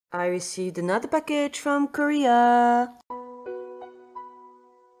I received another package from Korea.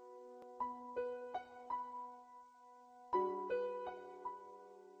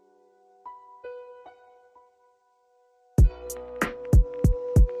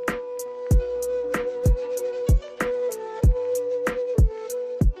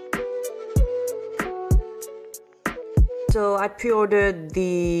 So I pre-ordered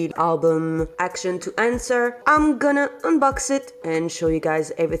the album Action to Answer. I'm gonna unbox it and show you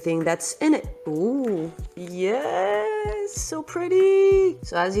guys everything that's in it. Ooh, yes, so pretty.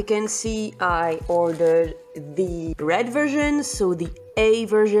 So as you can see, I ordered the red version, so the A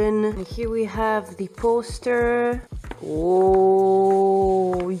version. And here we have the poster.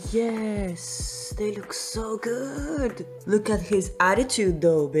 Oh, yes, they look so good. Look at his attitude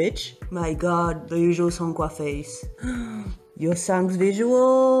though, bitch. My god, the usual Songkwa face. Your song's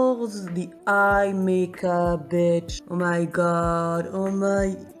visuals, the eye makeup, bitch. Oh my god, oh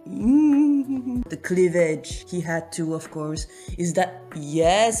my... The cleavage, he had to, of course. Is that...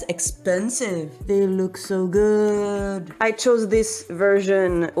 Yes, expensive. They look so good. I chose this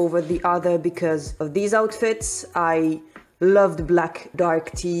version over the other because of these outfits. I loved black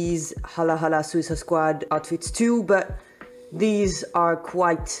dark tees, Hala Hala Suicide Squad outfits too, but these are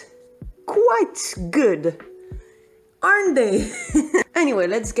quite good. Aren't they? Anyway,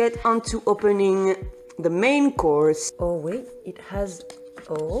 let's get on to opening the main course. Oh wait, it has...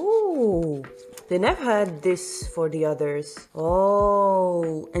 Oh, they never had this for the others.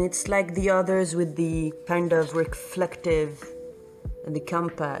 Oh, and it's like the others with the kind of reflective and the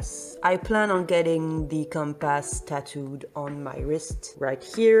compass. I plan on getting the compass tattooed on my wrist right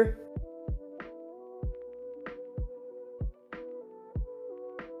here.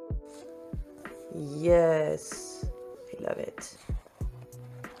 Yes, I love it.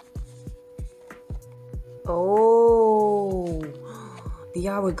 Oh, the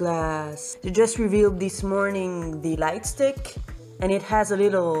hourglass. They just revealed this morning the light stick, and it has a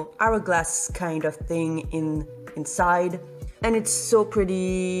little hourglass kind of thing inside, and it's so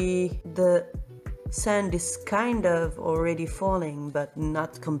pretty. The sand is kind of already falling, but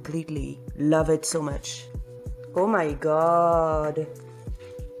not completely. Love it so much. Oh my god.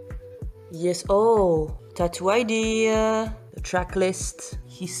 Yes, oh, tattoo idea, the track list.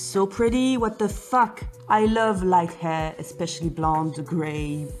 He's so pretty, what the fuck? I love light hair, especially blonde,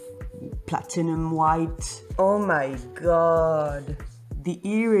 gray, platinum white. Oh my god. The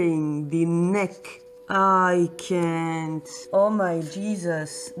earring, the neck. I can't. Oh my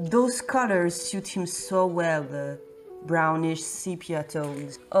Jesus. Those colors suit him so well, the brownish sepia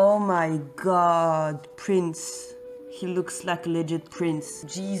tones. Oh my god. Prince. He looks like a legit prince.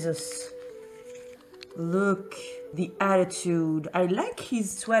 Jesus. Look, the attitude. I like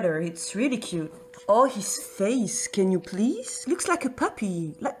his sweater, it's really cute. Oh, his face, can you please? Looks like a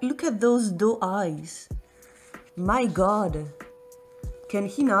puppy. Look at those doe eyes. My god. Can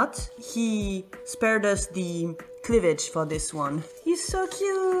he not? He spared us the cleavage for this one. He's so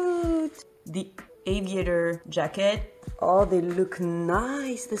cute. The aviator jacket. Oh, they look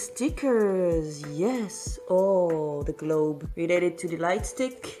nice. The stickers. Yes. Oh, the globe. Related to the light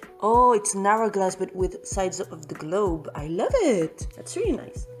stick. Oh, it's an hourglass but with sides of the globe. I love it. That's really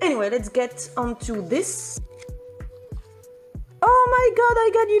nice. Anyway, let's get on to this. Oh my god, I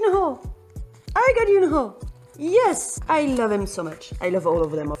got Yunho. I got Yunho. Yes, I love him so much. I love all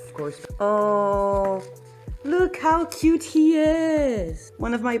of them, of course. Oh, look how cute he is.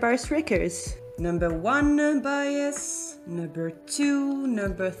 One of my bias breakers. Number 1 bias, number 2,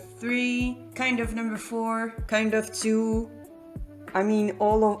 number 3, kind of number 4, kind of 2. I mean,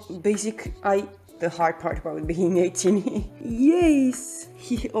 all of basic, the hard part about being 18. Yes,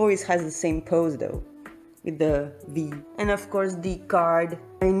 he always has the same pose though, with the V. And of course the card.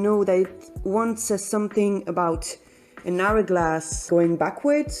 I know that one says something about an hourglass going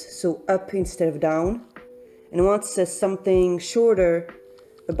backwards, so up instead of down. And one says something shorter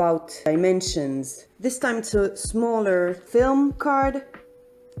about dimensions. This time it's a smaller film card.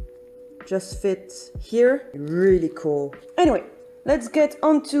 Just fits here. Really cool. Anyway, let's get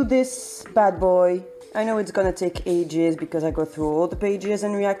onto this bad boy. I know it's gonna take ages because I go through all the pages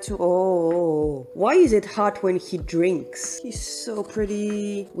and react to... Oh, why is it hot when he drinks? He's so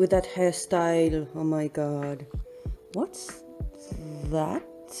pretty with that hairstyle. Oh my god. What's that?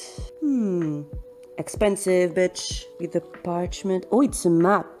 Expensive, bitch. With the parchment. Oh, it's a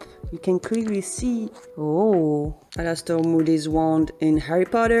map. You can clearly see. Oh, Alastor Moody's wand in Harry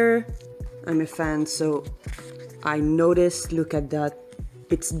Potter. I'm a fan, so I noticed. Look at that.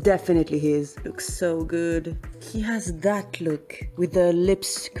 It's definitely his. Looks so good. He has that look with the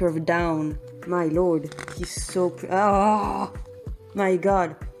lips curved down. My lord, he's so oh my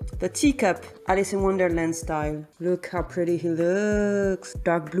god. The teacup, Alice in Wonderland style. Look how pretty he looks.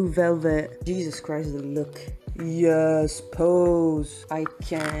 Dark blue velvet. Jesus Christ, the look. Yes, pose. I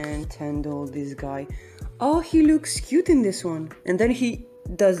can't handle this guy. Oh, he looks cute in this one. And then he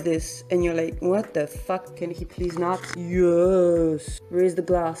does this and you're like, what the fuck? Can he please not? Yes. Raise the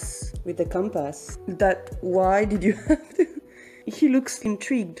glass with the compass. Why did you have to? He looks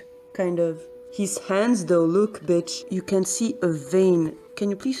intrigued, kind of. His hands though, look bitch. You can see a vein. Can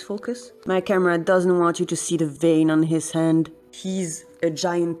you please focus? My camera doesn't want you to see the vein on his hand. He's a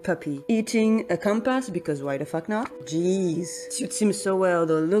giant puppy eating a compass because why the fuck not? Jeez. Suits him so well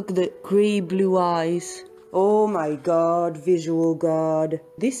though. Look, the gray blue eyes. Oh my god, visual god.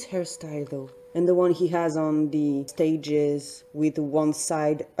 This hairstyle though, and the one he has on the stages with one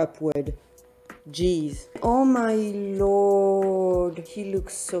side upward. Jeez. Oh my lord, he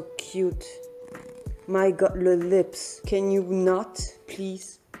looks so cute. My god, the lips. Can you not,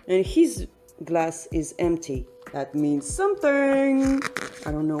 please? And his glass is empty. That means something.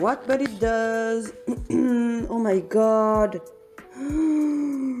 I don't know what, but it does. Oh my god.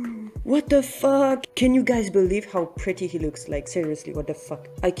 What the fuck? Can you guys believe how pretty he looks? Like, seriously, what the fuck?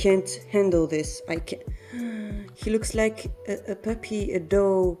 I can't handle this. I can't. He looks like a puppy, a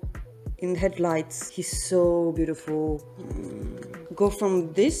doe in headlights. He's so beautiful. Go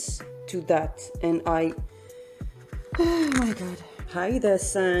from this to that, and I... Oh my god. Hi there,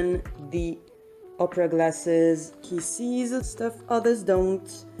 son. The opera glasses. He sees stuff others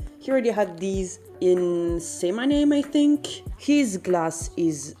don't. He already had these in Say My Name, I think. His glass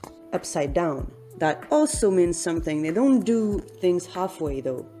is upside down. That also means something. They don't do things halfway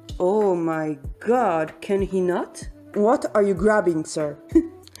though. Oh my god, can he not? What are you grabbing, sir?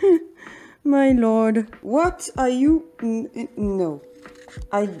 My lord. What are you... No.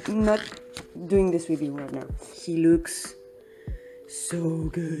 I'm not doing this with you right now. He looks so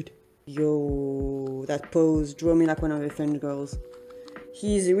good. Yo, that pose drew me like one of my French girls.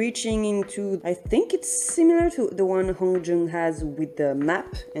 He's reaching into, I think it's similar to the one Hong Jung has with the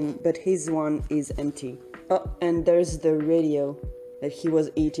map, but his one is empty. Oh, and there's the radio that he was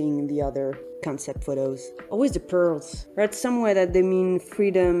eating in the other concept photos. Always the pearls. Read somewhere that they mean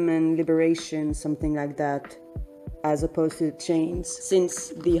freedom and liberation, something like that, as opposed to chains, since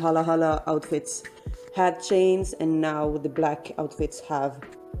the Hala Hala outfits had chains and now the black outfits have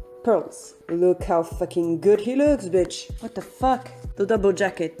pearls. Look how fucking good he looks, bitch. What the fuck? The double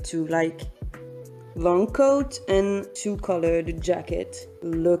jacket to like long coat and two-colored jacket.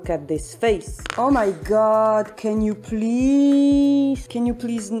 Look at this face. Oh my god, can you please?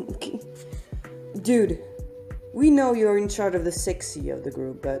 Dude, we know you're in charge of the sexy of the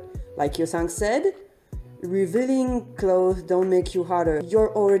group, but like your song said, revealing clothes don't make you hotter.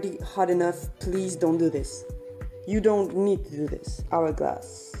 You're already hot enough. Please don't do this. You don't need to do this.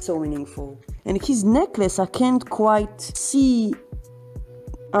 Hourglass. So meaningful. And his necklace, I can't quite see.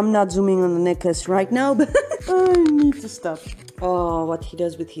 I'm not zooming on the necklace right now, but I need to stop. Oh, what he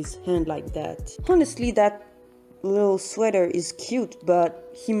does with his hand like that. Honestly, that little sweater is cute, but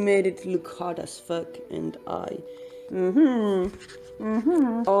he made it look hot as fuck, and I...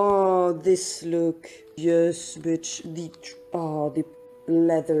 Oh, this look. Yes, bitch. The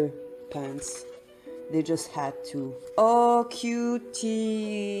leather pants. They just had to. Oh,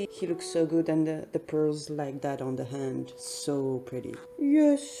 cutie. He looks so good, and the pearls like that on the hand. So pretty.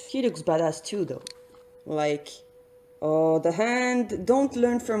 Yes. He looks badass too, though. Like, oh, the hand. Don't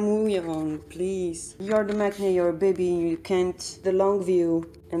learn from Woo Young, please. You're the matinee, you're a baby, you can't. The long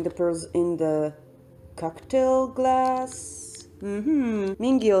view and the pearls in the cocktail glass.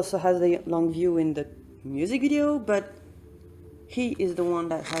 Mingi also has the long view in the music video, but he is the one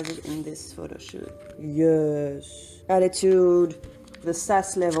that has it in this photo shoot. Yes. Attitude, the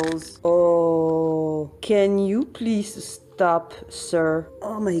sass levels. Oh, can you please stop, sir?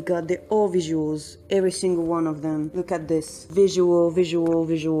 Oh my god, they're all visuals. Every single one of them. Look at this. Visual, visual,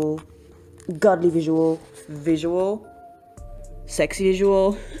 visual. Godly visual. Visual. Sexy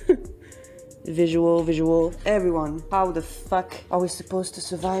visual. Visual, visual. Everyone. How the fuck are we supposed to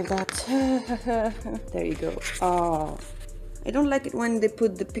survive that? There you go. Oh. I don't like it when they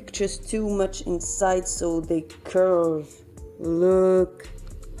put the pictures too much inside so they curve. Look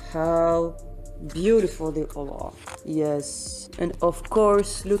how beautiful they all are. Yes. And of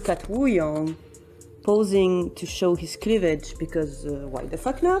course, look at Woo Young posing to show his cleavage, because why the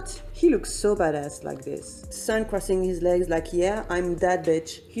fuck not? He looks so badass like this. Sun crossing his legs like, yeah, I'm that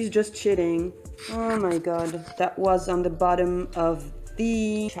bitch. He's just chilling. Oh my god. That was on the bottom of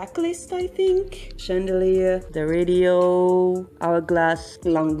the track list, I think. Chandelier, the radio, hourglass,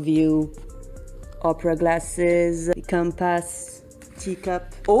 long view, opera glasses, the compass,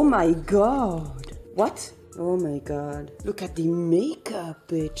 teacup. Oh my god. What? Oh my god. Look at the makeup,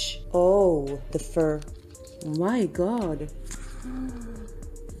 bitch. Oh, the fur. My god.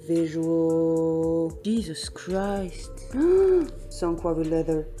 Visual. Jesus Christ. Seonghwa with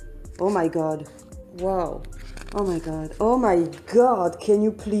leather. Oh my god. Wow. Oh my god. Oh my god. Can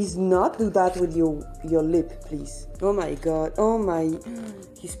you please not do that with your lip, please? Oh my god. Oh my.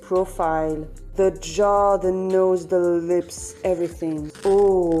 His profile. The jaw, the nose, the lips, everything.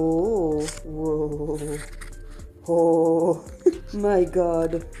 Oh. Whoa. Oh. My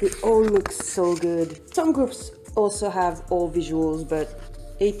god. They all look so good. Some groups also have all visuals, but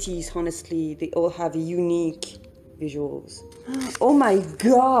ATEEZ, honestly, they all have unique visuals. Oh my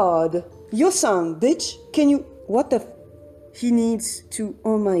god. Yosang, bitch. Can you... What the... He needs to...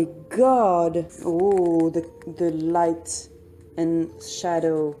 Oh my god. Oh, the light and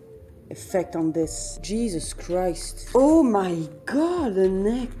shadow effect on this. Jesus Christ. Oh my god, the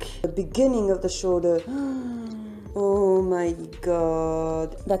neck. The beginning of the shoulder. Oh my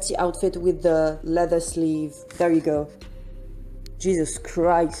god. That's the outfit with the leather sleeve. There you go. Jesus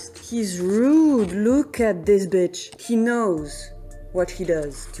Christ. He's rude. Look at this bitch. He knows what he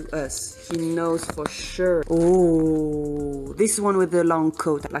does to us. He knows for sure. Oh, this one with the long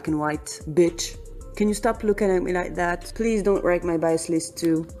coat, black and white. Bitch. Can you stop looking at me like that? Please don't wreck my bias list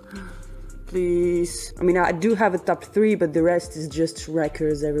too. Please. I mean, I do have a top 3, but the rest is just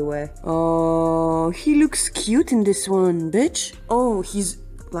wreckers everywhere. Oh, he looks cute in this one, bitch. Oh, he's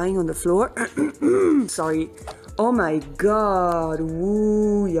lying on the floor. Sorry. Oh my god.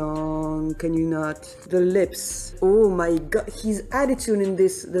 Woo Young. Can you not? The lips. Oh my god. His attitude in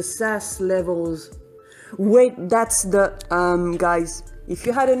this, the sass levels. Wait, that's the, guys, if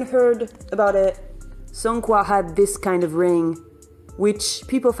you hadn't heard about it, Seonghwa had this kind of ring, which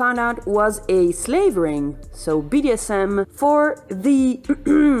people found out was a slave ring. So BDSM for the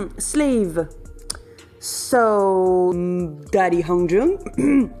slave. So, Daddy Hongjung,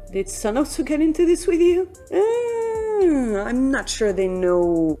 did Sun also get into this with you? I'm not sure they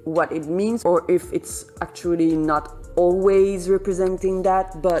know what it means or if it's actually not always representing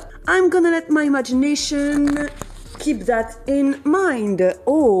that, but I'm gonna let my imagination keep that in mind.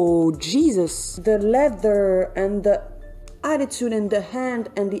 Oh, Jesus. The leather and the attitude and the hand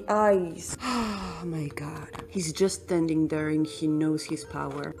and the eyes. Oh my god. He's just standing there and he knows his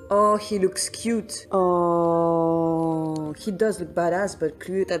power. Oh, he looks cute. Oh, he does look badass but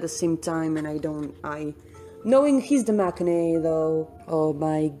cute at the same time, and knowing he's the Maknae though. Oh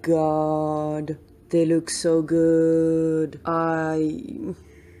my god. They look so good.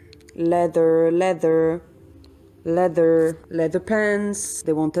 Leather pants.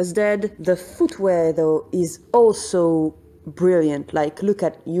 They want us dead. The footwear though is also brilliant. Like, look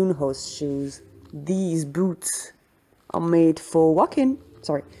at Yoonho's shoes. These boots are made for walking.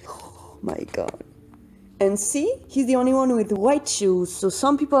 Sorry. Oh my god. And see, he's the only one with white shoes. So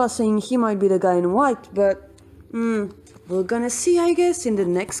some people are saying he might be the guy in white, but we're gonna see, I guess, in the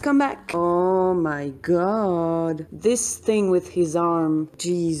next comeback. Oh my god. This thing with his arm.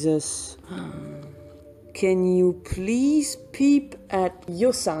 Jesus. Can you please peep at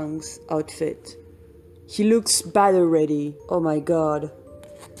Yosang's outfit? He looks bad already. Oh my god.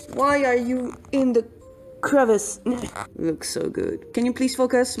 Why are you in the crevice? Looks so good. Can you please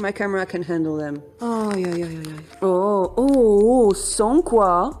focus? My camera can handle them. Oh, yeah. Oh,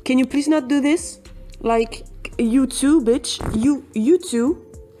 Seonghwa. Can you please not do this? Like, you too, bitch. You too.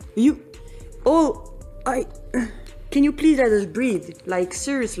 Oh, can you please let us breathe? Like,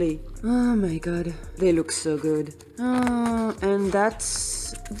 seriously. Oh my god. They look so good. And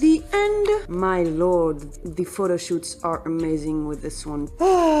that's the end. My lord, the photo shoots are amazing with this one.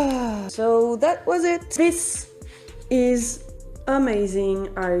 So that was it. This is amazing.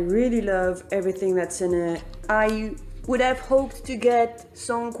 I really love everything that's in it. I would have hoped to get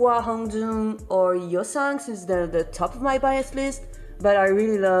Seonghwa, Hongjung, or Yosang since they're the top of my bias list, but I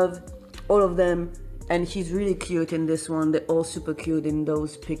really love all of them. And he's really cute in this one. They're all super cute in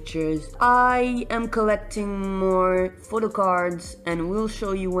those pictures. I am collecting more photo cards and will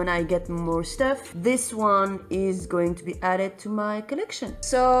show you when I get more stuff. This one is going to be added to my collection.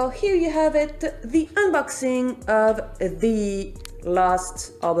 So here you have it, the unboxing of the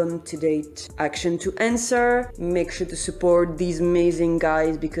last album to date. Action to answer. Make sure to support these amazing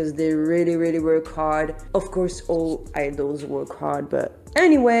guys because they really work hard. Of course, all idols work hard, but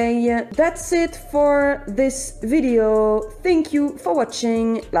anyway, that's it for this video. Thank you for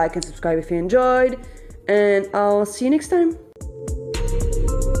watching. Like and subscribe if you enjoyed, and I'll see you next time.